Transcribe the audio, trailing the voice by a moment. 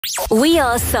We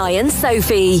are Si and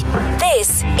Sophie.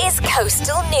 This is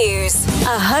Coastal News,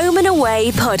 a home and away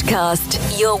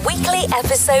podcast, your weekly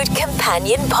episode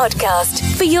companion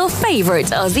podcast for your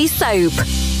favourite Aussie soap.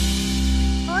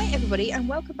 Hi everybody and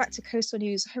welcome back to Coastal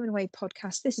News Home and Away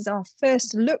podcast. This is our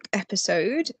first look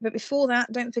episode, but before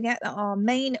that, don't forget that our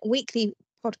main weekly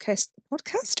podcast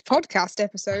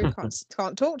episode,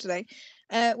 can't talk today,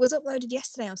 was uploaded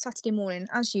yesterday on Saturday morning.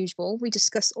 As usual, we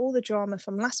discuss all the drama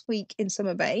from last week in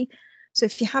Summer Bay. So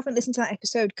if you haven't listened to that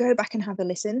episode, go back and have a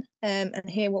listen and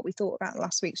hear what we thought about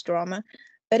last week's drama.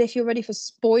 But if you're ready for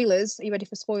spoilers, are you ready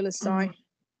for spoilers, Si?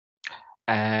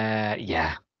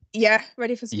 Yeah. Yeah,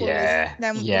 ready for spoilers? Yeah.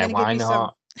 Then Yeah, why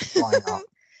not? Why not?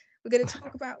 We're going to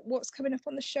talk about what's coming up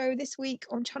on the show this week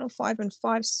on Channel 5 and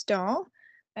 5 Star.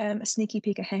 A sneaky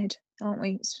peek ahead, aren't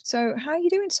we? So how are you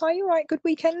doing, Si? You all right? Good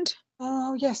weekend?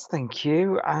 Oh, yes, thank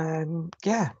you.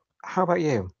 Yeah. How about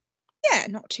you? Yeah,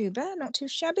 not too bad, not too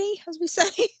shabby, as we say.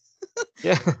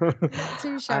 Yeah. Not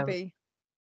too shabby.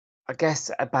 I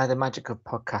guess by the magic of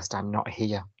podcast, I'm not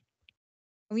here.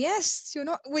 Oh, yes, you're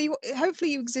not. Well,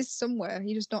 hopefully you exist somewhere.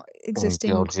 You're just not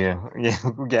existing. Oh, God,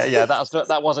 yeah.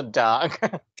 That wasn't dark.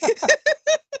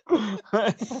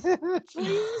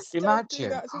 Please imagine. Don't do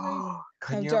that to me.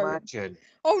 Can you don't. imagine?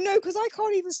 Oh no, because I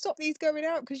can't even stop these going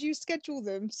out because you schedule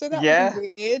them. So that Yeah. would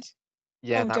be weird.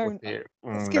 Yeah, Oh, that don't. would be it.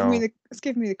 It's giving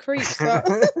me the creeps. That.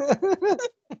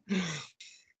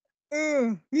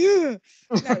 Yeah. No,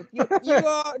 you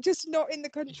are just not in the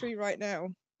country right now.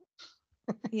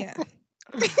 Yeah.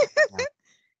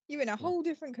 You're in a whole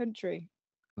different country.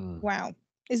 Wow.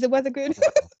 Is the weather good?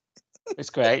 It's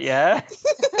great, yeah.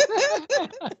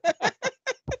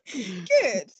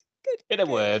 Good. In a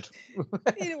word.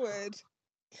 In a word.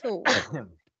 Cool. I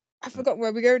forgot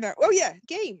where we go now. Oh yeah,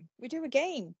 game. We do a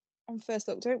game on First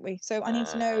Look, don't we? So I need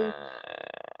to know.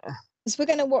 So we're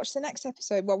going to watch the next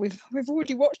episode. Well, we've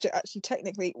already watched it actually.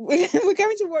 Technically, we're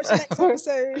going to watch the next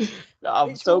episode.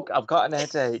 I've got an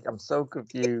headache. I'm so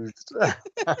confused. No,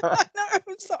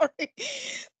 I'm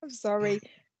sorry.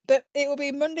 But it will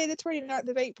be Monday the 29th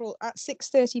of April at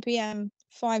 6:30 p.m.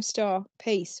 5 Star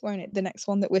Pace, won't it? The next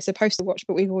one that we're supposed to watch,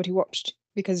 but we've already watched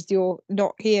because you're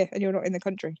not here and you're not in the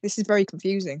country. This is very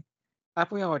confusing.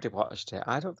 Have we already watched it?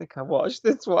 I don't think I watched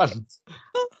this one.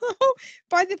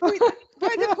 By the point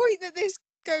that this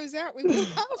goes out, we will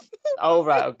have. Oh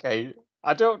right, okay.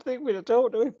 I don't know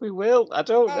if we will. I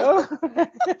don't know. I'm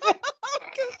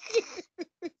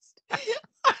confused.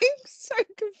 I'm so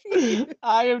confused.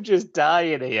 I am just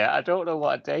dying here. I don't know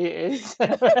what day it is. I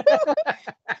don't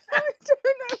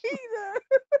know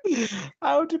either.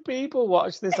 How do people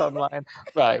watch this online?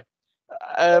 Right.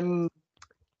 I've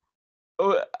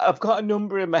got a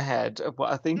number in my head of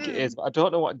what I think it is, but I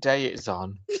don't know what day it's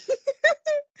on.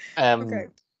 Okay.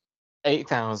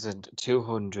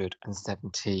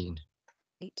 8,217.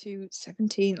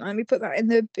 8,217. Let me put that in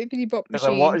the bippity bop Because I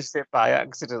machine. watched it by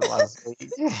accident last week.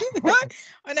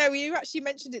 I know, you actually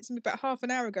mentioned it to me about half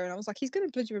an hour ago, and I was like, he's going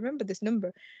to bloody remember this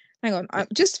number. Hang on,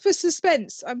 just for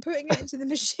suspense, I'm putting it into the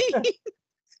machine.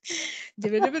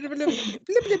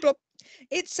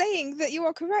 It's saying that you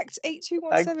are correct.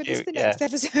 8,217 is the next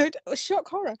episode. Oh, shock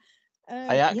horror.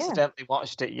 I accidentally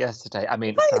watched it yesterday. I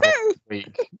mean, I know. this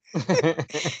week. I don't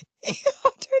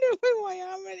know who I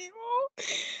am anymore.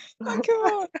 I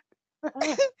can't.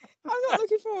 I'm not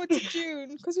looking forward to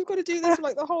June because we've got to do this for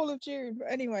like the whole of June.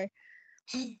 But anyway,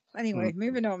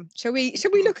 moving on. Shall we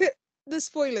look at the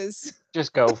spoilers?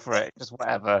 Just go for it. Just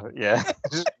whatever. Yeah.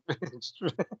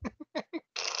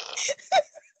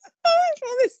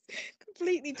 This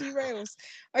completely derails.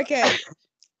 Okay.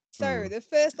 So the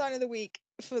first line of the week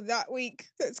for that week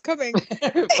that's coming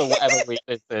for whatever week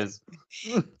this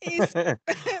is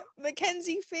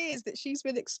Mackenzie fears that she's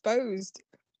been exposed.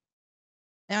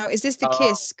 Now, is this the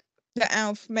kiss that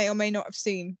Alf may or may not have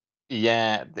seen?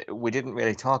 Yeah, we didn't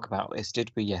really talk about this,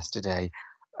 did we, yesterday?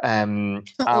 Or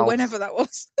whenever that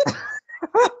was.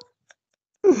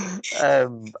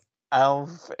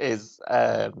 Alf is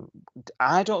I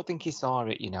don't think he saw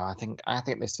it, I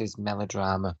think this is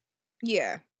melodrama.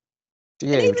 Yeah.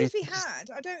 Yeah, and even if he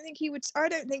had, I don't think he would. I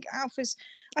don't think Alf is.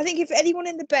 I think if anyone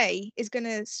in the Bay is going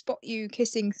to spot you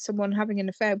kissing someone, having an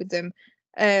affair with them,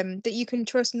 that you can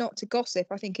trust not to gossip,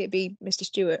 I think it'd be Mr.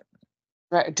 Stewart.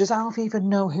 Right? Does Alf even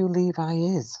know who Levi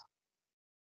is?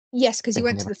 Yes, because he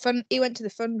went to the He went to the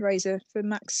fundraiser for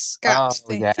Max Scott's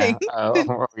thing.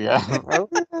 Oh yeah.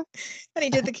 And he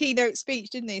did the keynote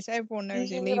speech, didn't he? So everyone knows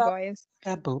who Levi is.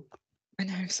 I know.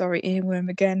 Sorry, earworm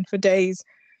again for days.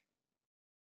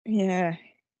 Yeah.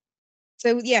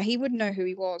 So yeah, he would know who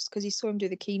he was because he saw him do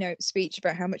the keynote speech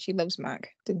about how much he loves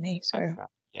Mac, didn't he? So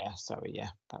yeah, sorry, yeah,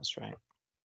 that's right.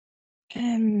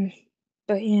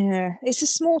 But yeah, it's a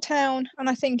small town, and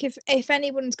I think if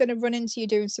anyone's going to run into you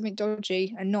doing something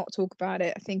dodgy and not talk about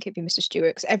it, I think it'd be Mr.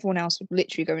 Stewart, because everyone else would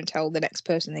literally go and tell the next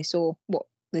person they saw what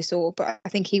they saw. But I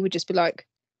think he would just be like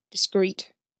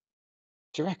discreet.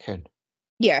 Do you reckon?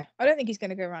 Yeah, I don't think he's going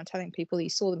to go around telling people he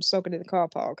saw them sogging in the car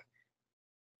park.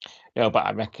 No, but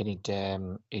I reckon he'd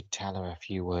tell her a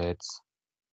few words.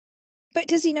 But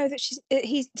does he know that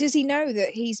does he know that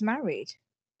he's married?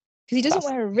 Because he doesn't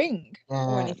wear a ring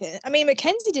or anything. I mean,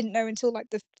 Mackenzie didn't know until like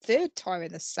the third time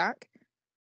in the sack.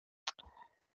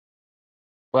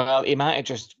 Well, he might have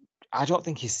just. I don't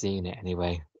think he's seen it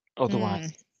anyway.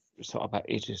 Otherwise, he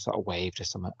just sort of waved or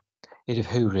something. He'd have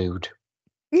hoorooed.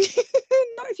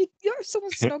 Not if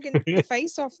someone's snogging the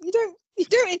face off. You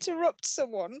don't interrupt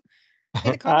someone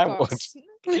in a car park.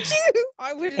 Would you?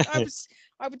 I wouldn't.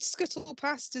 I would scuttle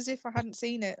past as if I hadn't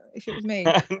seen it if it was me.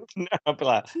 No, I'd be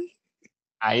like,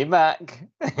 "Are you back?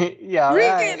 Yeah,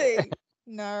 really? right.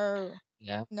 No.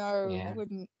 Yeah. No, Yeah. I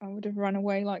wouldn't. I would have run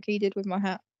away like he did with my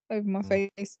hat over my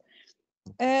face.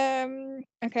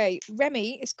 Okay,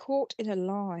 Remy is caught in a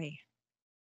lie.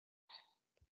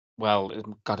 Well, it's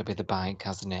got to be the bike,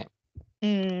 hasn't it?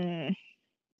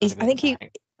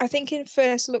 I think in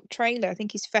first look trailer, I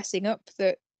think he's fessing up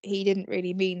that he didn't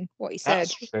really mean what he said.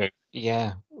 That's true.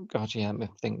 Yeah. God, yeah. Let me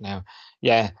think now.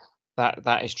 Yeah,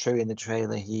 that is true. In the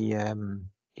trailer, he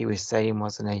was saying,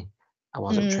 wasn't he? I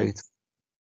wasn't truthful.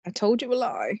 I told you a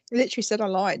lie. He literally said I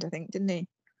lied, I think, didn't he?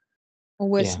 Or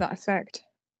words to that effect.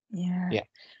 Yeah.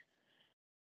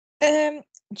 Yeah.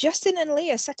 Justin and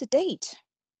Leah set a date.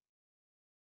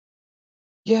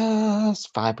 Yes,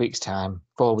 5 weeks time,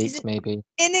 4 weeks maybe.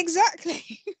 In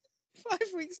exactly 5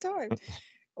 weeks time,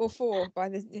 or 4 by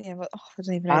the I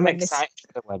don't even know. I'm excited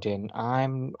for the wedding.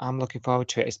 I'm looking forward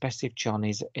to it, especially if John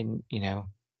is in.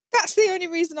 That's the only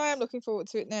reason I am looking forward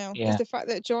to it now. Is the fact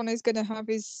that John is going to have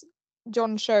his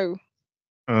John show.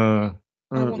 I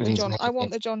want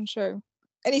the John show,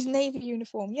 and his navy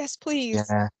uniform. Yes, please.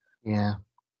 Yeah.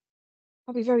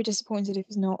 I'll be very disappointed if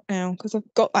he's not now, because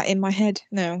I've got that in my head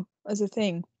now as a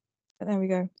thing. But there we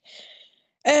go.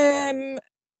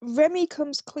 Remy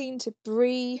comes clean to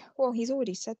Bree. Well, he's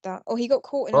already said that. Oh, he got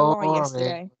caught in a lie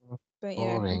yesterday. But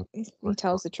yeah, he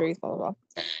tells the truth. Blah, blah,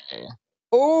 blah. Yeah.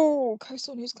 Oh,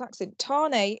 Coastal News klaxon.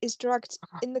 Tane is dragged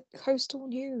in the Coastal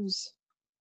News.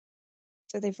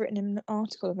 So they've written an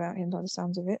article about him by the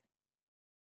sounds of it.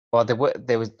 Well,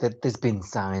 there's been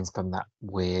signs from that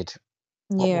weird.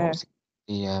 What was it?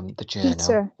 The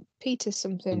journal. Peter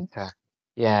something. Peter.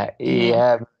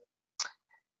 Yeah.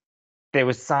 There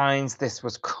were signs this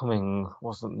was coming,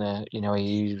 wasn't there?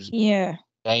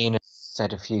 Jane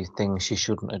said a few things she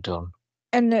shouldn't have done.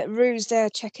 And Rue's there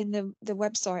checking the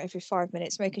website every 5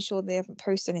 minutes, making sure they haven't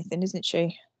posted anything, isn't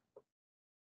she?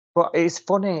 Well, it's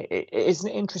funny. Isn't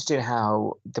it interesting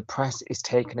how the press is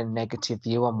taking a negative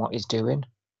view on what he's doing?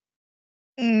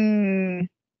 Isn't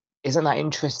that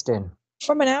interesting?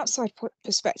 From an outside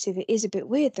perspective, it is a bit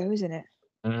weird, though, isn't it?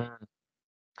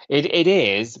 It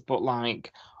is, but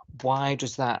like, why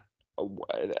does that?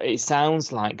 It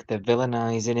sounds like they're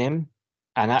villainizing him,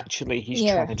 and actually he's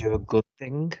trying to do a good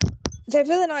thing. They're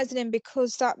villainizing him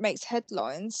because that makes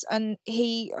headlines, and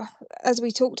he, as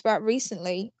we talked about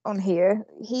recently on here,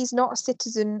 he's not a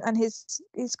citizen, and he's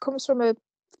comes from a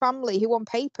family who on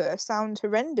paper sound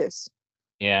horrendous.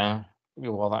 Yeah,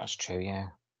 well, that's true. Yeah.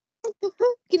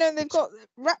 They've got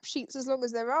rap sheets as long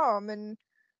as their arm, and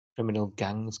criminal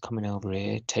gangs coming over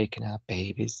here taking our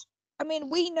babies. I mean,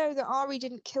 we know that Ari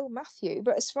didn't kill Matthew,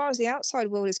 but as far as the outside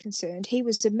world is concerned, he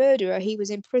was a murderer. He was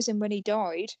in prison when he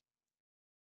died.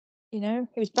 He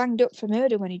was banged up for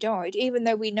murder when he died, even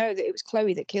though we know that it was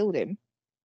Chloe that killed him.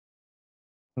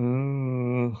 Do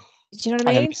you know what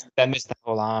I mean? Then there's the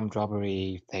whole armed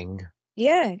robbery thing.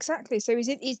 Yeah, exactly. So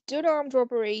he's done armed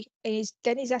robbery, and he's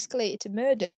escalated to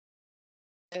murder.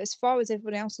 As far as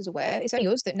everyone else is aware, it's only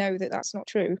us that know that that's not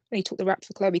true. And he took the rap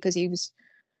for Chloe because he was,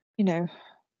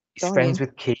 He's friends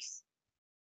with Keith.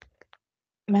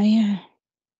 Yeah.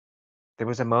 There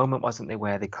was a moment, wasn't there,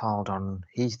 where they called on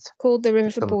Heath. Called the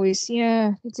River Boys.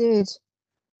 Yeah, they did.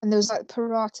 And there was like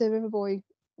Parata Riverboy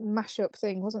mashup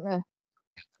thing, wasn't there?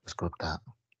 It was good, that.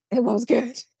 It was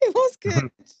good. It was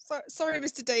good. Sorry,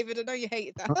 Mr. David. I know you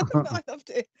hated that. I loved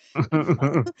it.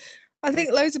 I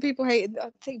think loads of people hated. I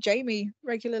think Jamie,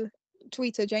 regular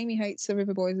tweeter, Jamie hates the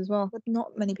River Boys as well. But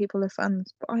not many people are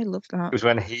fans. But I love that. It was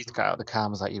when Heath got out of the car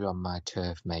and was like, "You're on my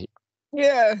turf, mate."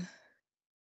 Yeah.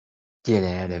 Get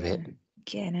out of it.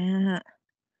 Get out.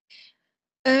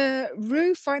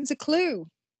 Rue finds a clue.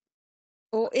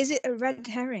 Or is it a red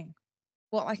herring?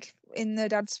 What, like in the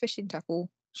dad's fishing tackle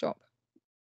shop?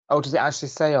 Oh, does it actually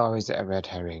say, or is it a red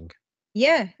herring?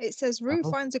 Yeah, it says Rue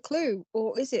Oh. finds a clue,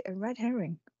 or is it a red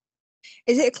herring?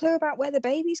 Is it a clue about where the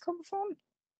babies come from?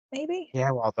 Maybe.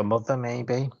 Yeah, well, the mother,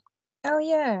 maybe. Oh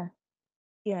yeah,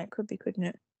 yeah, it could be, couldn't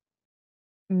it?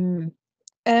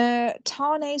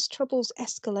 Tane's troubles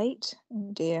escalate.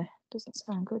 Oh dear, doesn't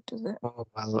sound good, does it? Oh,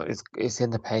 well, it's in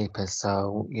the paper,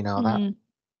 so, that's Mm.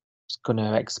 going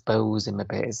to expose him a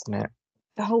bit, isn't it?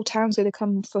 The whole town's going to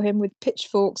come for him with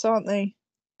pitchforks, aren't they?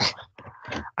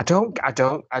 I don't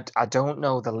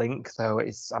know the link though.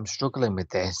 I'm struggling with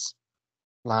this.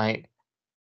 Like,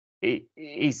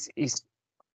 he's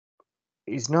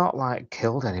not like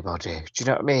killed anybody. Do you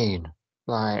know what I mean?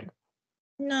 Like,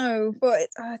 No, but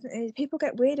people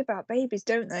get weird about babies,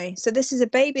 don't they? So this is a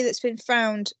baby that's been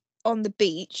found on the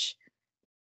beach,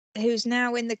 who's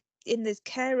now in the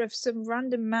care of some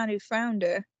random man who found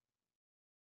her,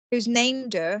 who's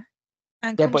named her,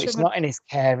 and yeah, comes but it's from a not in his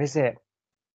care, is it?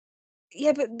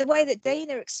 yeah. But the way that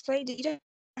Dana explained it, you don't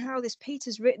know how this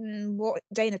Peter's written what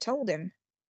Dana told him.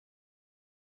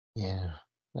 Yeah,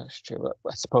 that's true. But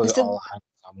I suppose Because it all hangs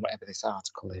on whatever this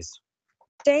article is.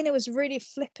 Dana was really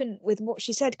flippant with what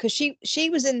she said, because she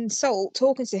was in Salt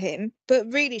talking to him,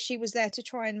 but really she was there to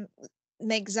try and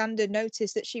make Xander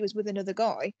notice that she was with another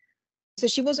guy. So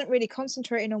she wasn't really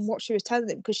concentrating on what she was telling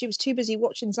him, because she was too busy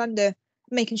watching Xander,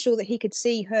 making sure that he could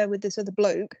see her with this other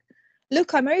bloke.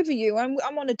 Look, I'm over you. I'm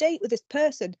on a date with this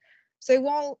person. So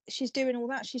while she's doing all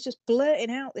that, she's just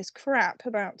blurting out this crap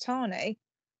about Tane,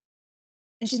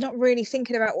 and she's not really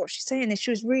thinking about what she's saying. She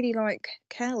was really like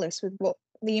careless with what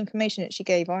the information that she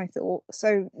gave, I thought.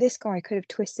 So this guy could have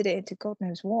twisted it into God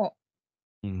knows what.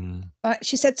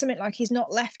 She said something like he's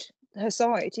not left her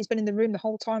side. He's been in the room the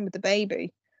whole time with the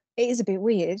baby. It is a bit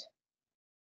weird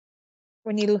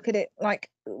when you look at it,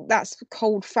 like that's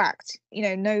cold fact.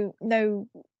 No,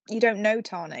 you don't know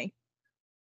Tane.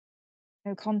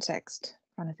 No context,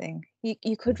 kind of thing.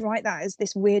 You could write that as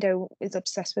this weirdo is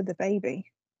obsessed with the baby,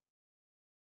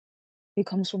 who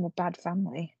comes from a bad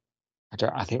family.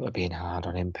 I think we're being hard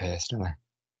on him personally.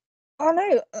 Oh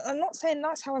no, I'm not saying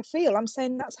that's how I feel. I'm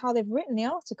saying that's how they've written the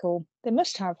article. They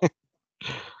must have.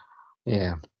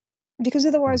 Yeah. Because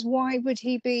otherwise, why would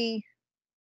he be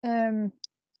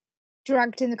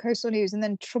dragged in the Coastal News and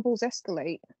then troubles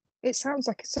escalate? It sounds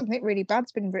like something really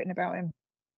bad's been written about him.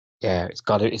 Yeah, it's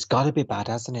gotta be bad,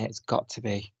 hasn't it? It's got to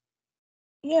be.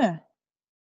 Yeah.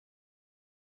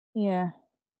 Yeah.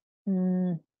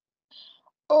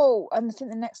 Oh, and I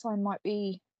think the next line might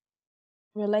be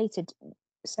related.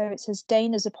 So it says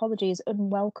Dana's apology is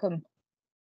unwelcome.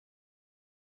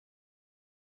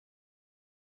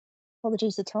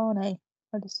 Apologies to Tane,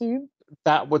 I'd assume.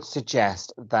 That would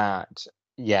suggest that,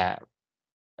 yeah,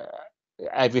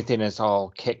 everything is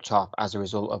all kicked off as a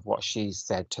result of what she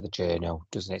said to the journal,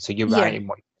 doesn't it? So you're right in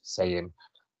what you're saying,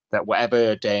 that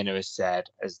whatever Dana has said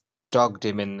has dogged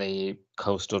him in the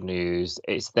Coastal News.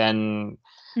 It's then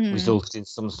resulted in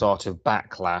some sort of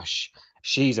backlash.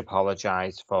 She's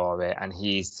apologized for it, and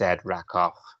he's said, "Rack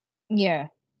off." Yeah,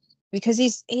 because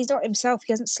he's not himself.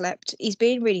 He hasn't slept. He's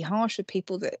being really harsh with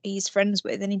people that he's friends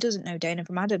with, and he doesn't know Dana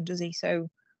from Adam, does he? So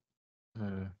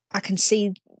I can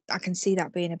see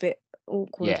that being a bit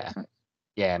awkward.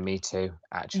 Yeah, me too.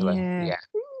 Actually,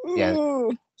 yeah.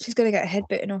 She's gonna get her head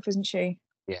bitten off, isn't she?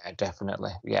 Yeah,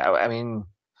 definitely. Yeah, I mean,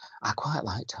 I quite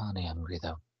like Tony Angry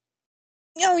though.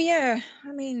 Oh yeah,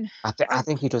 I mean, I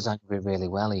think he does angry really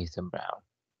well, Ethan Brown.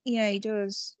 Yeah, he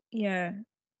does. Yeah.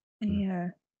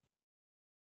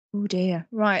 Oh dear.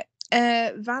 Right.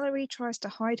 Valerie tries to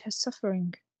hide her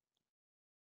suffering.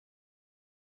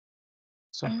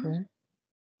 Suffering?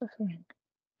 Suffering.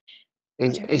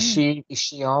 Is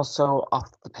she also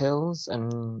off the pills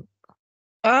and?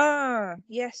 Ah,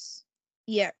 yes.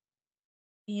 Yeah.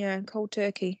 Yeah, cold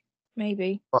turkey.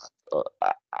 Maybe.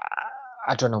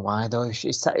 I don't know why though.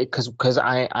 She's because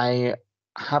I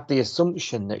have the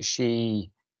assumption that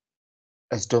she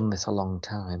has done this a long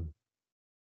time.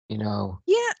 Yeah,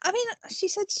 I mean, she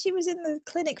said she was in the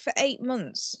clinic for 8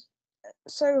 months.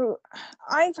 So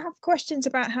I have questions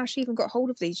about how she even got hold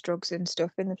of these drugs and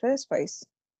stuff in the first place,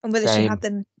 and whether she had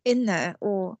them in there,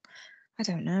 or I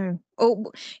don't know.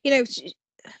 Or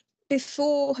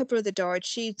before her brother died,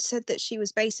 she said that she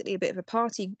was basically a bit of a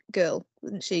party girl,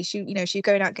 wasn't she? She was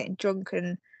going out getting drunk,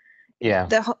 and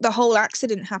the whole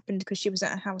accident happened because she was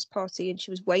at a house party and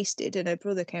she was wasted, and her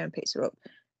brother came and picked her up.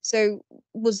 So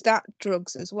was that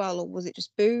drugs as well, or was it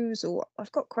just booze? Or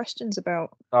I've got questions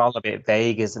about. It's all a bit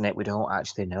vague, isn't it? We don't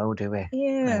actually know, do we?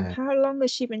 Yeah. How long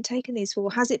has she been taking these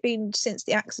for? Has it been since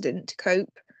the accident to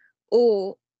cope,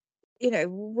 or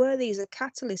were these a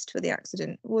catalyst for the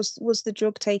accident? Was the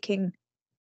drug taking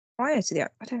prior to the.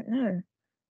 I don't know.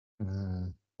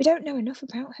 Mm. We don't know enough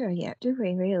about her yet, do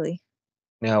we? Really?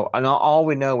 No, and all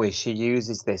we know is she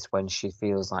uses this when she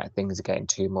feels like things are getting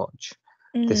too much.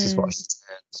 This is what she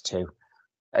turns to.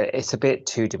 It's a bit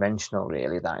two-dimensional,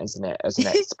 really, that, isn't it, as an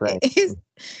explanation? It is.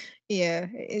 Yeah,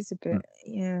 it is a bit.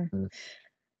 Yeah.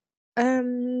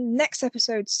 Next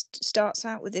episode starts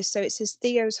out with this. So it says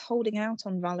Theo's holding out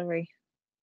on Valerie.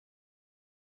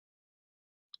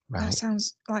 That Right.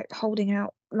 sounds like holding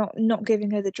out, not giving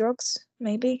her the drugs,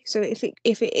 maybe. So if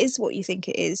it is what you think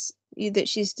it is, that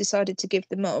she's decided to give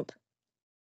them up,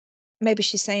 maybe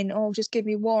she's saying, "Oh, just give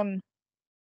me one."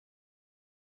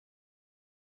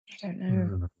 I don't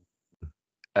know.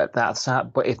 That's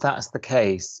that. But if that's the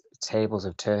case, tables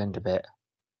have turned a bit.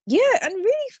 Yeah, and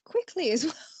really quickly as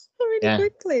well. Really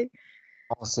quickly.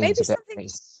 All seems a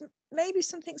bit. Maybe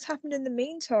something's happened in the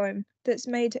meantime that's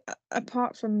made,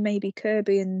 apart from maybe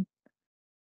Kirby and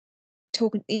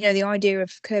talking, the idea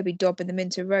of Kirby dobbing them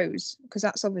into Rose, because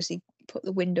that's obviously put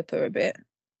the wind up her a bit.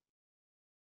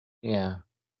 Yeah.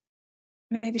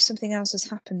 Maybe something else has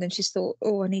happened and she's thought,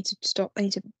 oh, I need to stop. I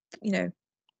need to,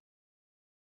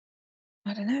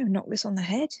 I don't know, knock this on the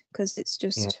head, because it's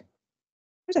just,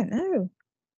 I don't know.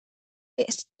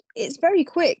 It's very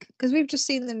quick, because we've just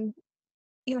seen them,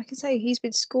 like I say, he's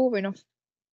been scoring off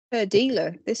her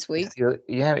dealer this week.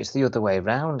 It's the other way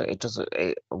around. It doesn't.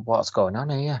 What's going on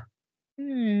here?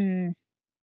 Don't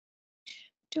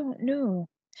know.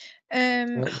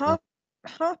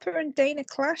 Harper and Dana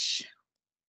clash.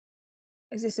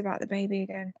 Is this about the baby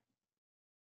again?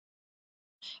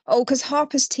 Oh, because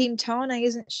Harper's Team Tane,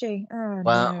 isn't she? Oh,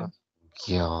 no.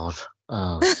 God.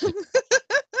 Oh.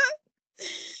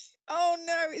 Oh,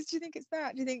 no. Do you think it's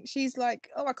that? Do you think she's like,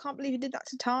 oh, I can't believe you did that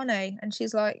to Tane? And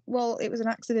she's like, well, it was an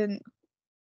accident.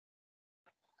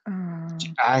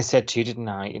 I said to you, didn't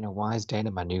I? Why is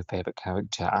Dana my new favourite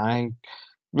character? I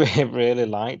really, really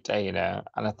like Dana,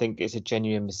 and I think it's a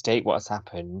genuine mistake what's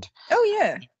happened. Oh,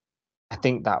 yeah. I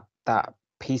think that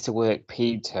piece of work,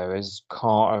 Peter, has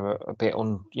caught her a bit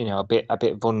a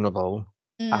bit vulnerable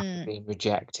after being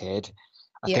rejected.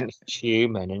 I think she's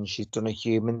human and she's done a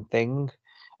human thing.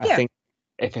 I think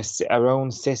if her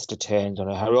own sister turns on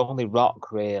her only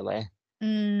rock, really,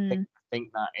 I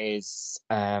think that is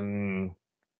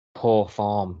poor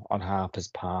form on Harper's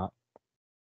part.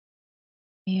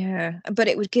 Yeah, but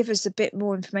it would give us a bit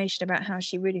more information about how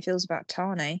she really feels about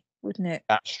Tane, wouldn't it?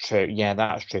 That's true. Yeah,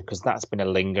 that's true, because that's been a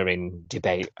lingering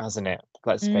debate, hasn't it?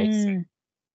 Let's face it.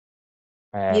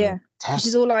 Yeah.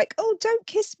 She's all like, oh, don't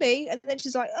kiss me. And then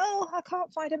she's like, oh, I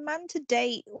can't find a man to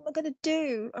date. What am I going to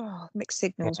do? Oh, mixed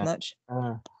signals much.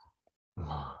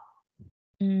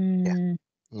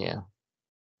 Yeah.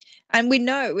 And we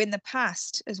know in the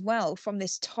past as well, from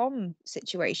this Tom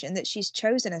situation, that she's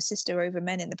chosen her sister over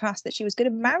men in the past that she was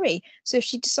going to marry. So if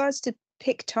she decides to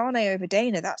pick Tane over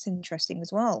Dana, that's interesting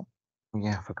as well.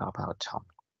 Yeah, I forgot about Tom.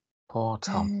 Poor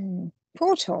Tom.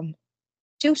 Poor Tom.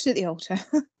 Jilted at the altar.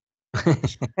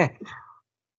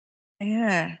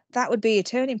 Yeah, that would be a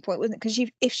turning point, wouldn't it? Because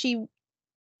if she,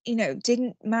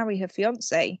 didn't marry her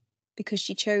fiance because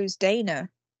she chose Dana,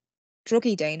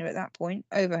 druggy Dana at that point,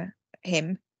 over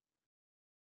him,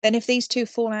 then if these two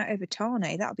fall out over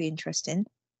Tane, that would be interesting.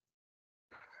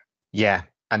 Yeah,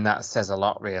 and that says a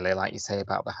lot, really, like you say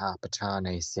about the Harper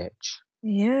Tane sitch.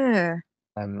 Yeah.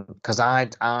 Because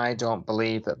I don't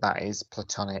believe that is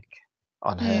platonic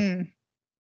on her.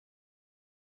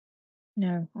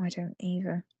 No, I don't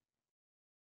either.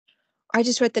 I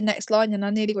just read the next line and I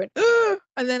nearly went, oh!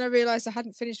 And then I realised I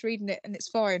hadn't finished reading it, and it's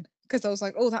fine, because I was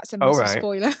like, oh, that's a massive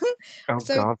spoiler.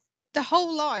 God. The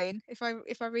whole line, if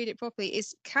I read it properly,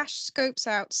 is Cash scopes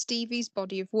out Stevie's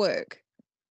body of work.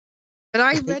 And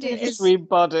I read it as read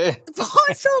body.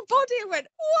 I saw body and went,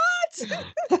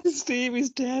 what?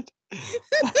 Stevie's dead. I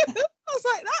was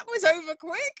like, that was over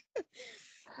quick.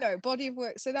 No, body of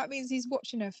work. So that means he's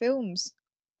watching her films.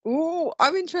 Oh,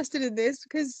 I'm interested in this,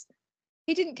 because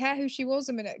he didn't care who she was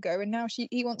a minute ago, and now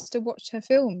he wants to watch her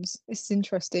films. This is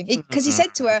interesting, because he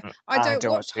said to her, I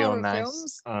don't watch horror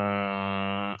films.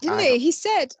 Didn't he? He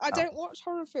said, I don't watch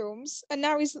horror films, and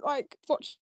now he's like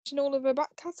watching all of her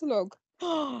back catalogue.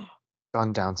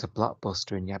 Gone down to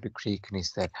Blockbuster in Yabby Creek, and he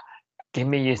said, give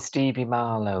me your Stevie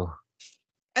Marlowe.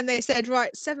 And they said,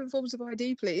 right, 7 forms of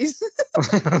ID, please.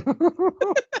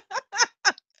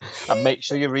 And make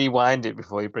sure you rewind it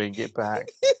before you bring it back.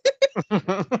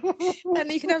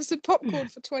 And you can have some popcorn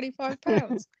for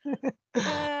 £25.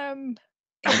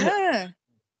 Yeah,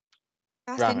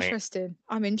 that's interesting.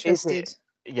 I'm interested.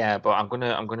 Yeah, but I'm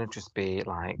gonna just be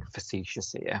like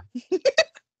facetious here.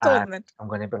 Go on, then. I'm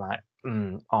gonna be like,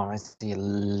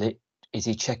 honestly, Is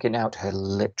he checking out her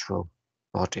literal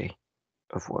body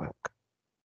of work?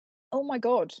 Oh my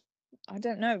God. I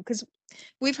don't know, because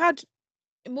we've had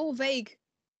more vague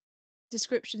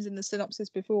descriptions in the synopsis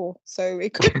before, so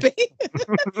it could be.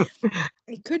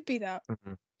 It could be that.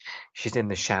 She's in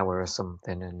the shower or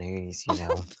something, and he's, you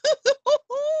know.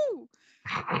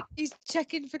 He's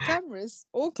checking for cameras.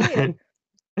 All clear.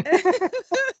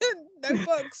 No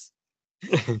bugs.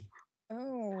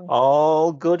 Oh.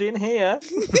 All good in here.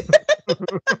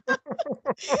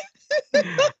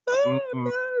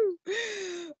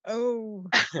 Oh,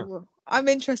 well, I'm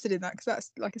interested in that, because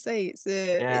that's, like I say, it's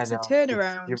a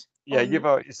turnaround.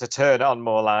 It's a turn on,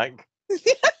 more like.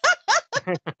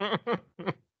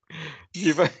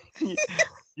 You've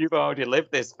already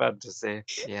lived this fantasy.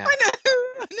 Yeah, I know.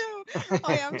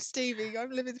 I am Stevie.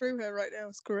 I'm living through her right now.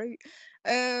 It's great.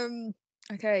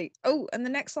 Okay. Oh, and the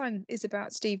next line is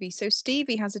about Stevie. So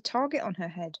Stevie has a target on her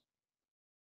head.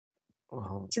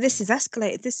 Well, so this is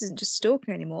escalated. This isn't just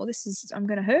stalking anymore. This is, I'm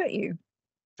going to hurt you.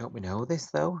 Don't we know this,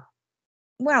 though?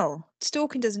 Well,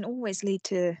 stalking doesn't always lead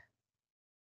to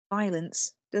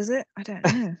violence, does it? I don't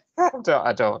know.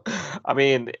 I don't. I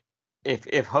mean,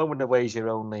 if home and away is your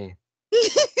only...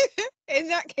 In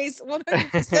that case,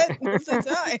 100% of the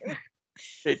time.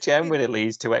 It generally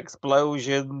leads to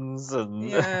explosions and...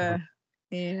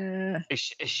 Yeah. Is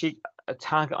she a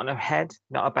target on her head,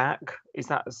 not a back? Is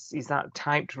that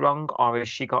typed wrong, or has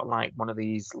she got like one of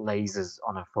these lasers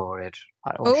on her forehead?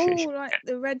 Like, like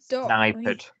the red dot.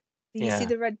 Sniped. You see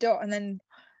the red dot, and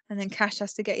then Cash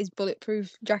has to get his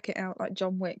bulletproof jacket out like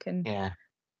John Wick, and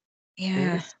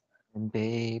yeah. And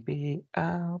baby,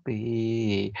 I'll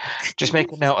be. Just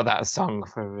make a note of that song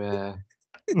for.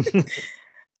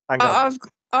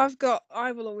 I've got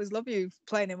 "I Will Always Love You"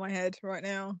 playing in my head right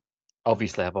now.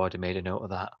 Obviously, I've already made a note of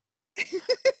that.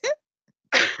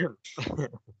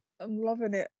 I'm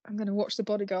loving it. I'm going to watch The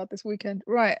Bodyguard this weekend.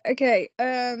 Right. Okay.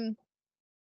 Theo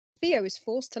is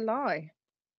forced to lie.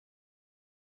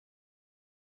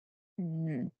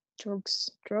 Drugs.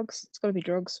 It's got to be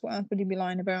drugs. What else would he be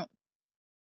lying about?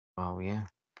 Oh yeah.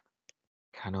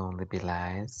 Can only be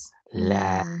lies.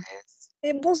 Lies.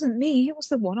 It wasn't me. It was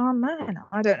the one-armed man.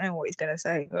 I don't know what he's going to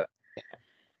say, but.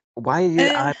 Why are you?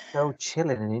 I'm so chill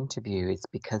in an interview. It's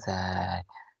because I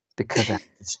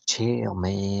just chill,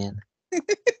 man.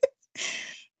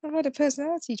 I've had a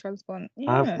personality transplant.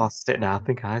 Yeah. I've lost it now. I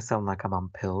think I sound like I'm on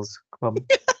pills. Come on.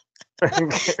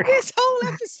 This whole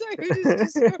episode is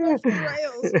just gone off the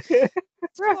rails.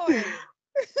 Right.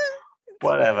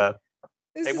 Whatever.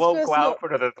 It won't go out for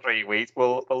another 3 weeks.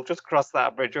 We'll just cross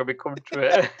that bridge when we come to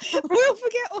it. We'll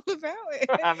forget all about it.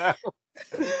 I know.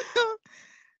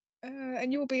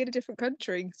 And you'll be in a different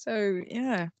country, so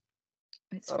yeah,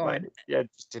 it's fine. Yeah,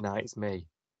 just tonight it's me.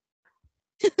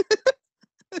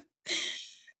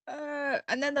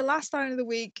 And then the last line of the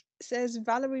week says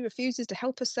Valerie refuses to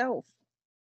help herself.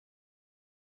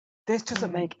 This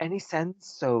doesn't make any sense,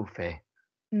 Sophie.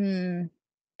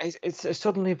 It's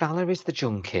suddenly Valerie's the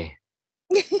junkie.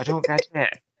 I don't get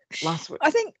it. Last week,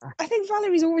 I think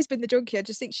Valerie's always been the junkie. I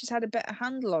just think she's had a better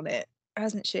handle on it,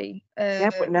 hasn't she?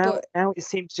 But now it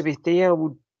seems to be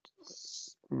Theo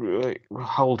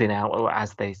holding out, or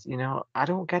as they, I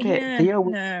don't get it. Theo.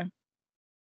 No.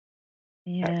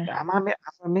 Yeah. Have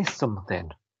I missed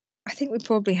something? I think we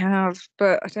probably have,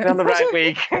 but I don't. Are we on the right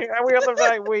week? Are we on the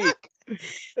right week?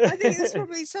 I think it's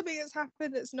probably something that's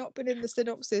happened that's not been in the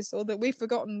synopsis, or that we've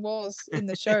forgotten was in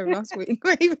the show last week.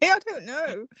 Maybe, I don't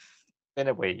know.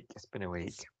 It's been a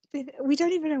week. We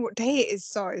don't even know what day it is,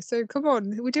 Si. So come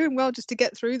on, we're doing well just to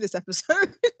get through this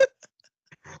episode.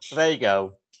 So there you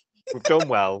go. We've done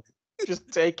well.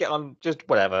 Just take it on. Just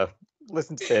whatever.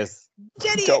 Listen to this.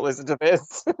 Jenny. Don't listen to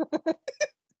this.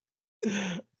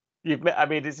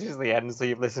 This is the end, so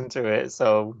you've listened to it.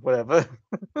 So whatever.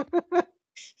 I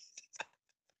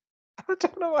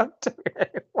don't know what to do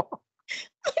anymore.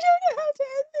 I don't know how to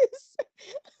end this.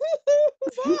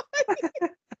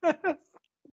 Bye.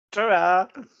 Ta-ra.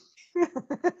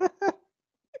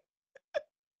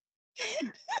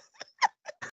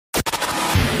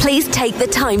 Please take the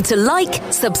time to like,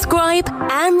 subscribe,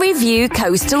 and review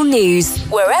Coastal News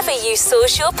wherever you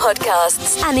source your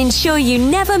podcasts, and ensure you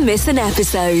never miss an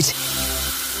episode.